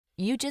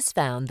You just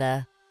found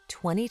the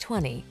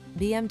 2020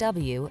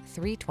 BMW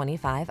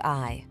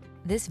 325i.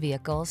 This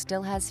vehicle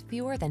still has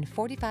fewer than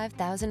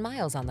 45,000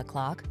 miles on the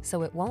clock,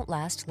 so it won't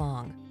last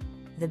long.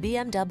 The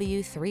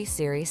BMW 3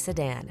 Series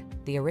sedan,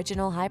 the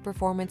original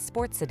high-performance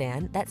sports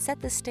sedan that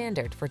set the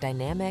standard for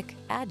dynamic,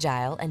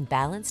 agile, and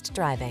balanced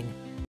driving.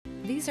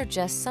 These are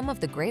just some of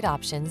the great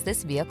options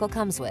this vehicle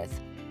comes with: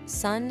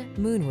 sun,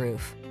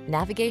 moonroof,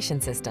 navigation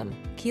system,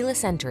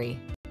 keyless entry,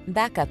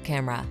 backup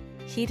camera,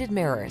 heated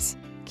mirrors,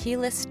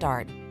 keyless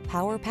start,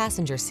 power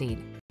passenger seat,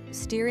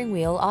 steering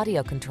wheel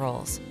audio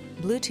controls,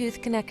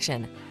 Bluetooth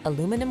connection,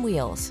 aluminum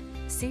wheels.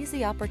 Seize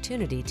the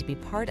opportunity to be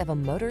part of a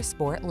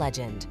motorsport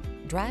legend.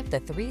 Drive the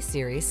 3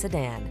 Series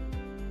sedan.